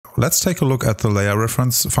let's take a look at the layer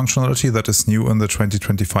reference functionality that is new in the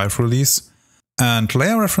 2025 release. And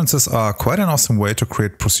layer references are quite an awesome way to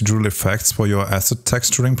create procedural effects for your asset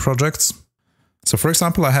texturing projects. So for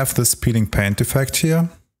example, I have this peeling paint effect here,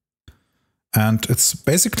 and it's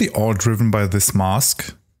basically all driven by this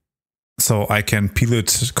mask. So I can peel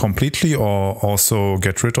it completely or also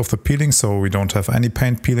get rid of the peeling, so we don't have any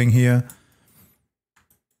paint peeling here.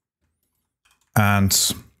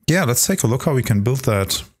 And yeah, let's take a look how we can build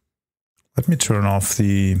that. Let me turn off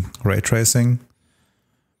the ray tracing.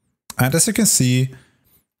 And as you can see,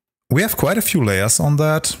 we have quite a few layers on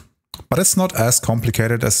that, but it's not as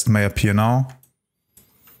complicated as it may appear now.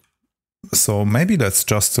 So maybe let's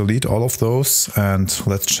just delete all of those and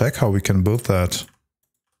let's check how we can build that.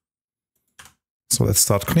 So let's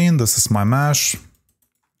start clean. This is my mesh.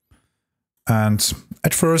 And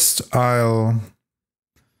at first I'll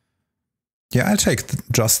take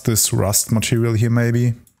just this rust material here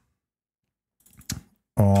maybe.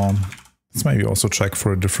 Or let's maybe also check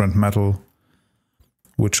for a different metal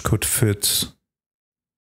which could fit.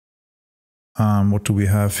 What do we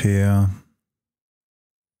have here?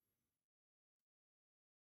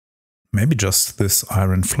 Maybe just this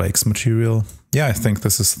iron flakes material. Yeah, I think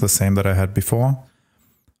this is the same that I had before.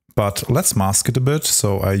 But let's mask it a bit.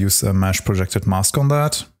 So I use a mesh projected mask on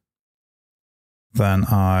that. Then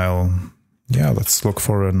let's look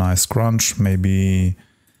for a nice grunge, maybe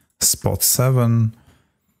spot 7.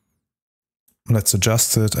 Let's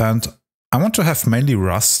adjust it. And I want to have mainly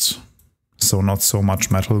rust. So not so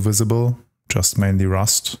much metal visible, just mainly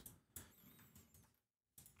rust.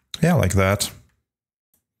 Yeah, like that.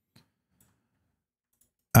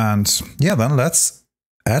 And yeah, then let's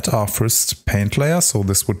add our first paint layer. So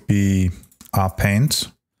this would be our paint.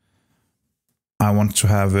 I want to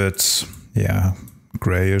have it,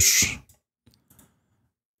 grayish.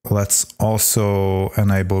 Let's also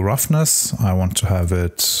enable roughness. I want to have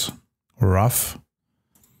it rough,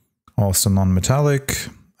 also non-metallic.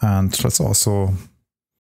 And let's also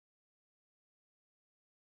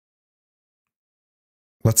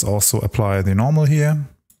apply the normal here,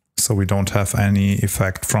 so we don't have any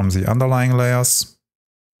effect from the underlying layers.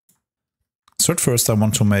 So at first I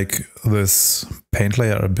want to make this paint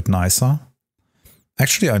layer a bit nicer.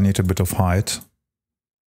 Actually, I need a bit of height,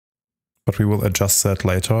 but we will adjust that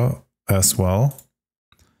later as well.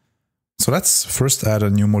 So let's first add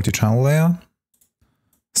a new multi-channel layer.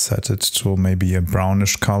 Set it to maybe a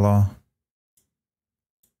brownish color.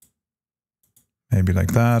 Maybe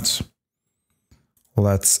like that.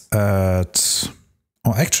 Let's add...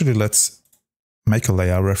 Oh, actually, let's make a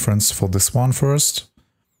layer reference for this one first.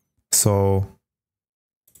 So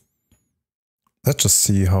let's just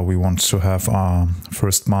see how we want to have our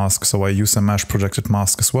first mask. So I use a mesh projected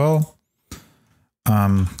mask as well.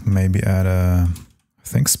 Maybe add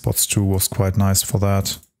I think spots 2 was quite nice for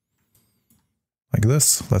that. Like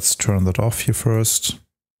this. Let's turn that off here first.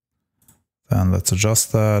 Then let's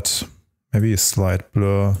adjust that. Maybe a slight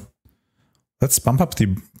blur. Let's bump up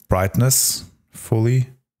the brightness fully.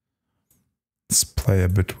 Let's play a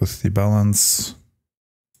bit with the balance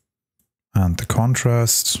and the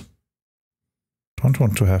contrast. Don't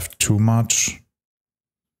want to have too much.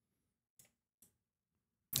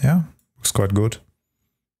 Yeah, looks quite good.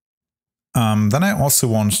 Then I also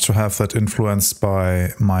want to have that influenced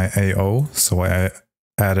by my AO. So I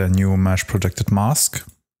add a new mesh projected mask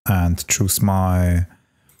and choose my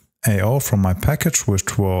AO from my package,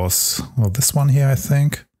 which was this one here, I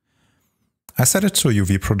think. I set it to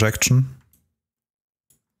UV projection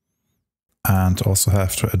and also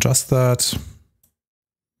have to adjust that.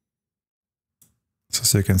 So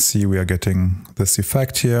as you can see, we are getting this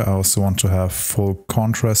effect here. I also want to have full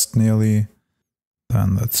contrast nearly.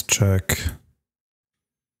 Then let's check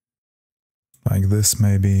like this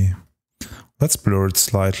maybe. Let's blur it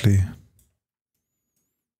slightly.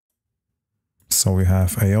 So we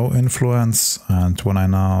have AO influence, and when I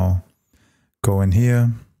now go in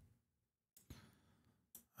here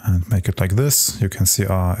and make it like this, you can see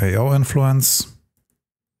our AO influence.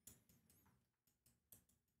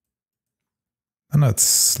 And let's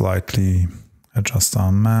slightly adjust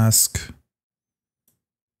our mask.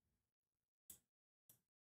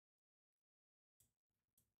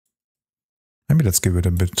 Maybe let's give it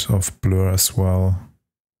a bit of blur as well.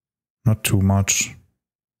 Not too much.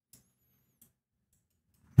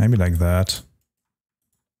 Maybe like that.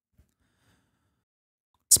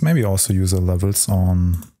 Let's maybe also use the levels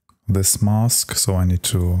on this mask. So I need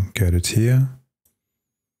to get it here.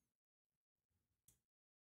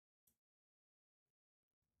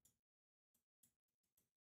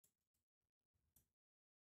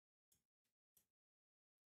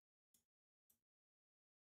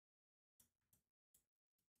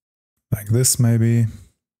 like this maybe.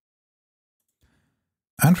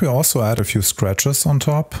 And we also add a few scratches on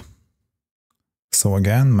top. So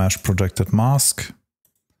again, mesh projected mask.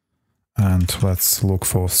 And let's look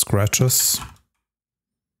for scratches.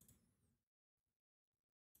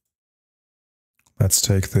 Let's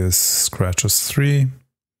take this scratches 3.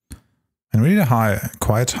 And we need a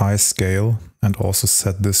quite high scale, and also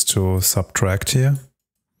set this to subtract here.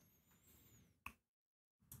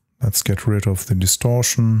 Let's get rid of the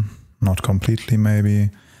distortion, not completely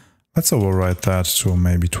maybe. Let's override that to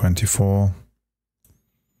maybe 24.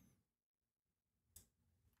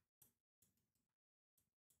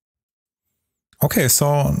 Okay,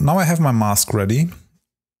 so now I have my mask ready,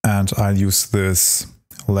 and I'll use this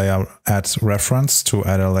layer add reference to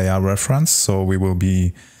add a layer reference. So we will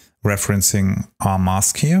be referencing our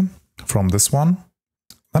mask here from this one.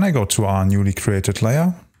 Then I go to our newly created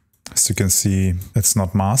layer. As you can see, it's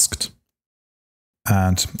not masked.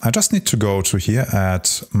 And I just need to go to here, add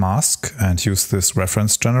mask, and use this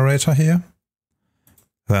reference generator here.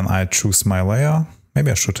 Then I choose my layer.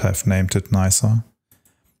 Maybe I should have named it nicer.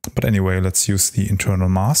 But anyway, let's use the internal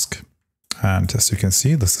mask. And as you can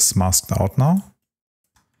see, this is masked out now.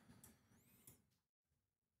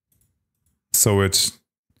 So it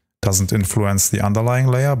doesn't influence the underlying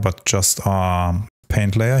layer, but just our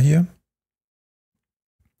paint layer here.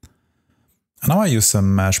 And now I use a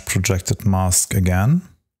mesh projected mask again.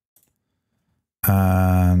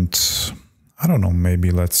 And I don't know,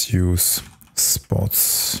 maybe let's use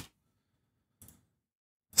spots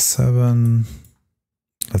 7.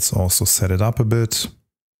 Let's also set it up a bit.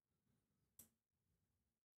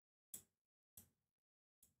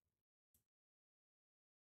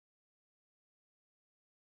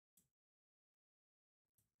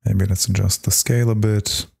 Maybe let's adjust the scale a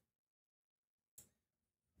bit.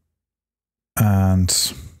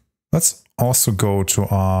 And let's also go to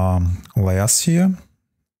our layers here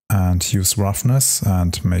and use roughness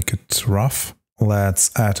and make it rough.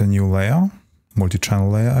 Let's add a new layer, multi-channel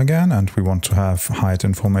layer again, and we want to have height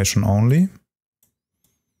information only.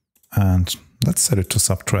 And let's set it to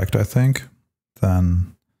subtract, I think.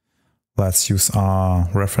 Then let's use our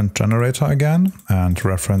reference generator again and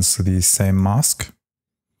reference the same mask.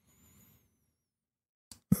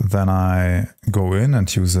 Then I go in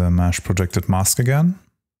and use a mesh projected mask again.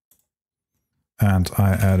 And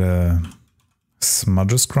I add a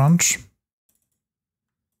smudges crunch.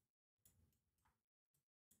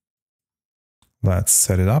 Let's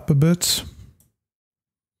set it up a bit.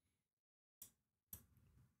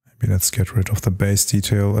 Maybe let's get rid of the base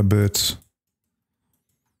detail a bit.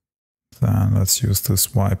 Then let's use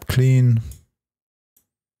this wipe clean.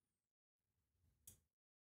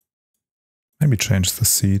 Maybe change the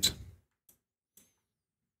seed.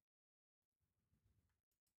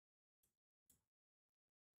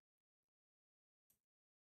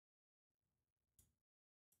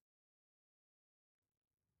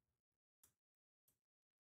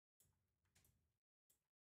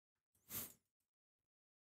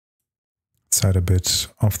 Let's add a bit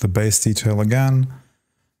of the base detail again.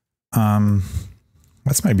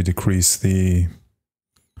 Let's maybe decrease the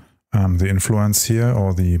influence here,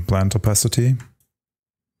 or the blend opacity.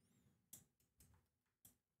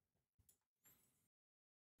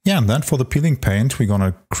 Yeah, and then for the peeling paint, we're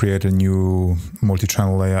gonna create a new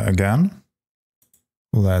multi-channel layer again.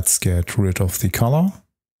 Let's get rid of the color.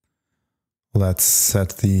 Let's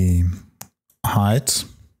set the height.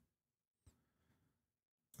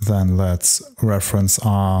 Then let's reference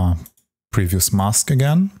our previous mask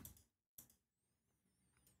again.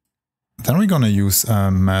 Then we're going to use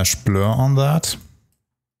a mesh blur on that.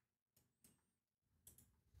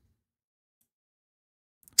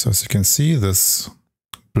 So as you can see, this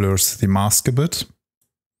blurs the mask a bit.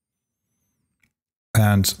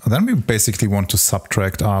 And then we basically want to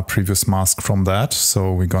subtract our previous mask from that.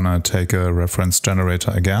 So we're going to take a reference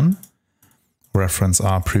generator again, reference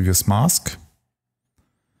our previous mask.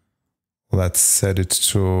 Let's set it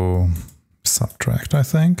to subtract, I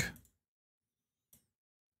think.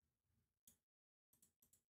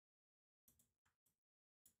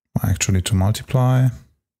 Actually to multiply.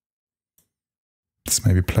 Let's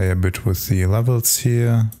maybe play a bit with the levels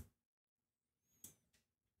here.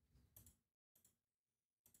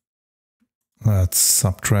 Let's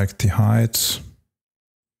subtract the height.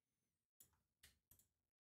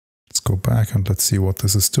 Let's go back and let's see what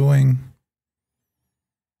this is doing.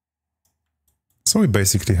 So we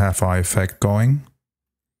basically have our effect going.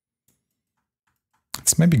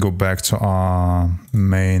 Let's maybe go back to our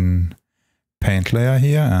main paint layer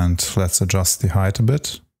here and let's adjust the height a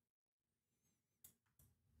bit.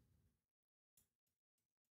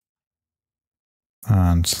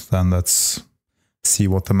 And then let's see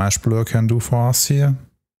what the mesh blur can do for us here.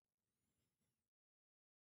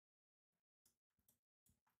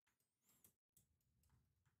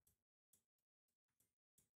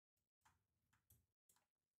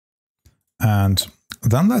 And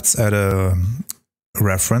then let's add a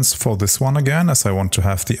reference for this one again, as I want to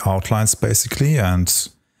have the outlines basically and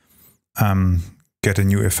get a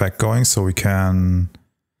new effect going so we can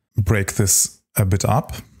break this a bit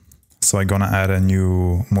up. So I'm gonna add a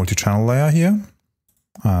new multi-channel layer here.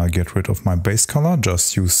 Get rid of my base color,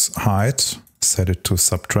 just use hide, set it to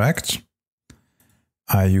subtract.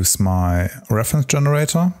 I use my reference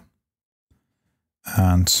generator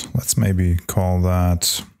and let's maybe call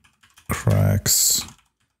that cracks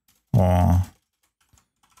or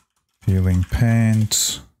peeling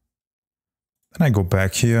paint. Then I go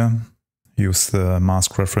back here, use the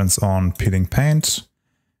mask reference on peeling paint,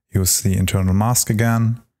 use the internal mask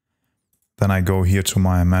again. Then I go here to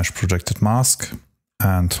my mesh projected mask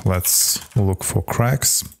and let's look for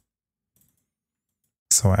cracks.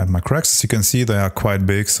 So I add my cracks. As you can see, they are quite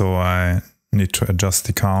big, so I need to adjust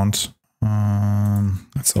the count.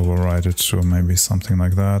 Let's override it to maybe something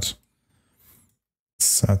like that.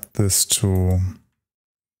 Set this to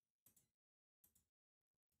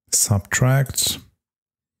subtract.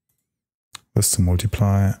 This to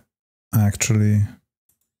multiply, actually.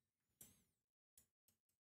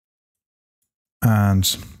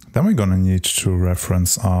 And then we're gonna need to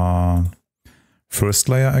reference our first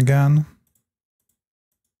layer again.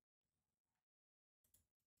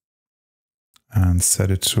 And set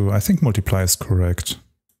it to, I think multiply is correct.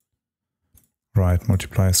 Right,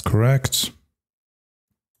 multiply is correct.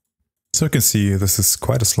 So you can see this is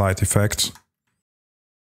quite a slight effect.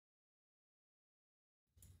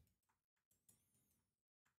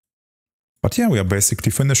 But yeah, we are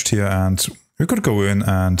basically finished here and we could go in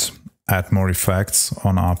and add more effects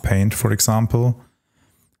on our paint, for example.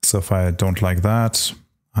 So if I don't like that,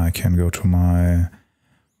 I can go to my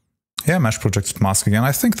mesh projected mask again.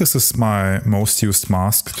 I think this is my most used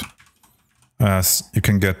mask, as you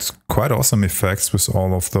can get quite awesome effects with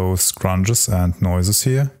all of those grunges and noises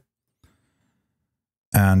here.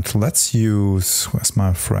 And let's use, where's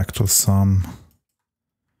my fractal sum?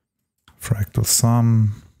 Fractal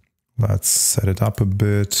sum. Let's set it up a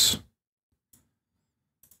bit.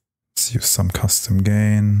 Let's use some custom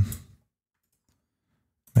gain.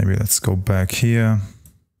 Maybe let's go back here.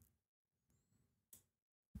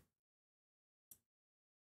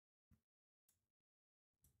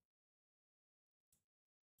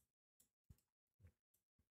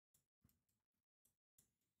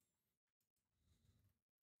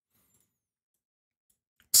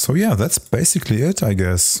 So yeah, that's basically it, I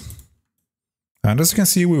guess. And as you can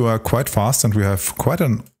see, we were quite fast and we have quite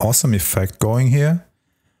an awesome effect going here.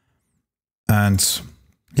 And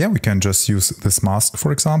yeah, we can just use this mask,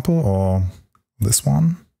 for example, or this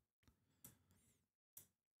one.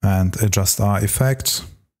 And adjust our effect.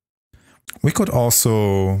 We could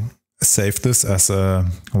also save this as a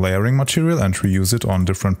layering material and reuse it on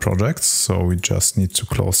different projects. So we just need to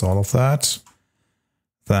close all of that.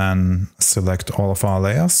 Then select all of our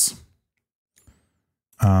layers.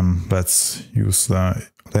 Let's use the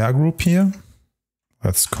layer group here.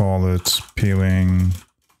 Let's call it peeling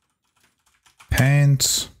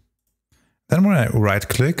paint. Then when I right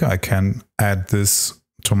click, I can add this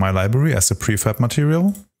to my library as a prefab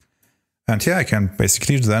material. And yeah, I can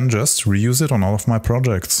basically then just reuse it on all of my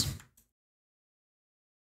projects.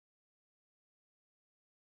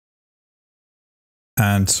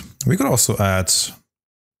 And we could also add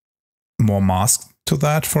more masks to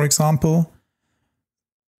that, for example.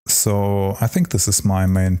 So I think this is my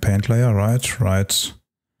main paint layer, right? Right.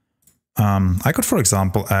 I could, for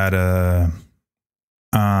example, add a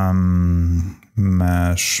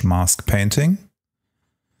mesh mask painting.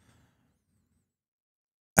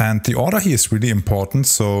 And the order here is really important.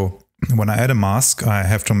 So when I add a mask, I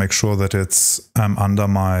have to make sure that it's under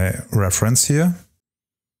my reference here.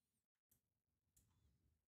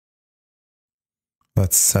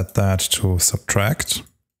 Let's set that to subtract.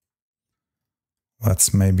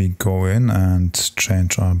 Let's maybe go in and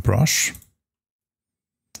change our brush.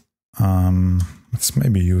 Let's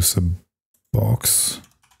maybe use a box.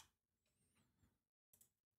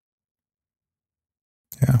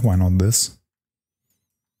 Yeah, why not this?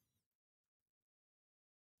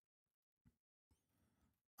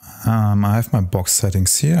 I have my box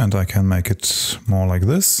settings here and I can make it more like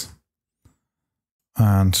this.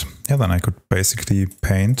 And yeah, then I could basically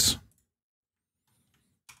paint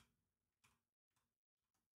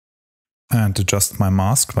and adjust my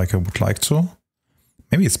mask like I would like to.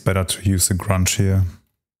 Maybe it's better to use a grunge here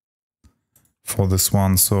for this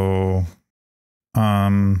one. So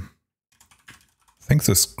I think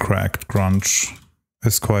this cracked grunge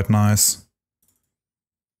is quite nice.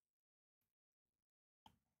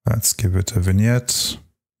 Let's give it a vignette.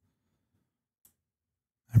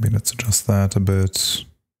 Maybe let's adjust that a bit.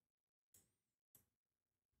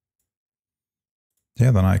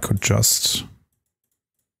 Yeah, then I could just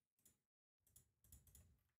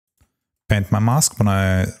paint my mask when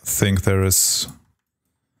I think there is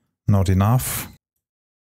not enough.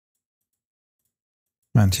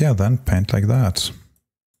 And yeah, then paint like that.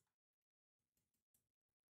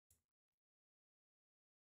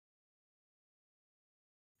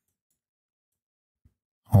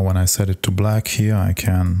 Or when I set it to black here, I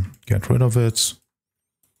can get rid of it.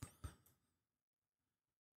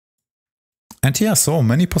 And yeah, so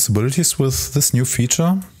many possibilities with this new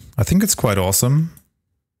feature. I think it's quite awesome.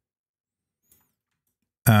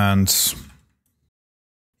 And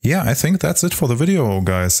yeah, I think that's it for the video,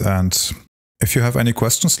 guys. And if you have any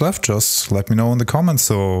questions left, just let me know in the comments.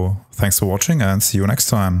 So thanks for watching and see you next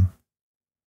time.